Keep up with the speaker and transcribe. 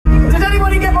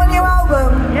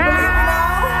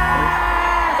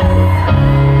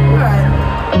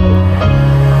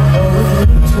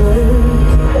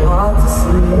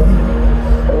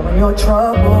your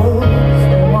troubles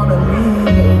and wanna leave.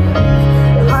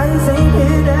 The lights ain't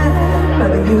hidden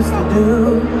like they used to do.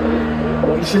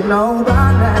 You should know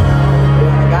by now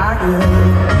that I got you.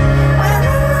 When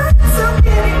the lights are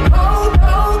getting cold,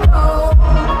 cold, cold,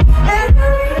 and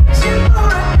you're reaching for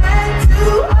a hand to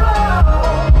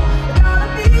hold, I gotta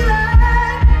be there,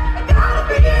 I gotta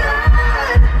be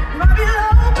there. You might be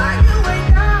low, but you ain't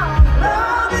down.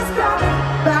 Love is coming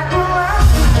back around,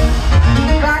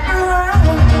 back around,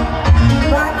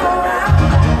 back around.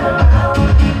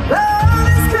 Love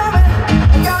is coming,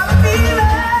 I gotta be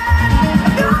there,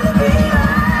 I gotta be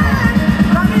there.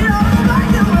 Might be low, but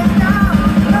you ain't down.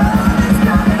 Love is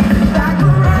coming back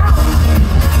around.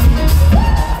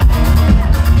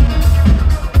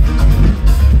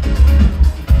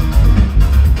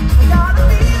 I gotta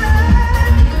be there,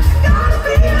 I gotta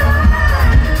be there.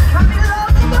 Might be low,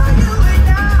 but you ain't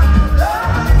down.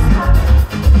 Love is coming.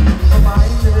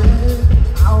 Somebody said,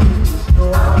 I'll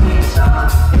be sure.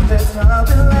 If there's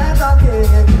nothing left, I'll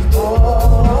give you more.